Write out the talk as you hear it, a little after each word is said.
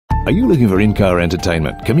Are you looking for in-car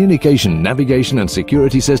entertainment, communication, navigation and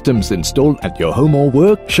security systems installed at your home or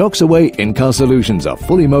work? Shocks Away In-Car Solutions are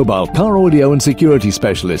fully mobile car audio and security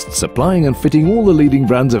specialists supplying and fitting all the leading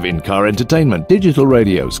brands of in-car entertainment, digital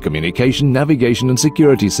radios, communication, navigation and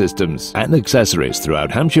security systems, and accessories throughout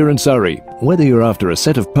Hampshire and Surrey. Whether you're after a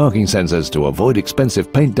set of parking sensors to avoid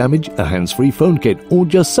expensive paint damage, a hands-free phone kit, or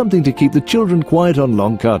just something to keep the children quiet on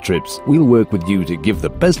long car trips, we'll work with you to give the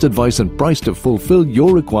best advice and price to fulfill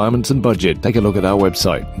your requirements and budget. Take a look at our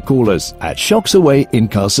website and call us at Shocks Away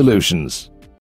In-Car Solutions.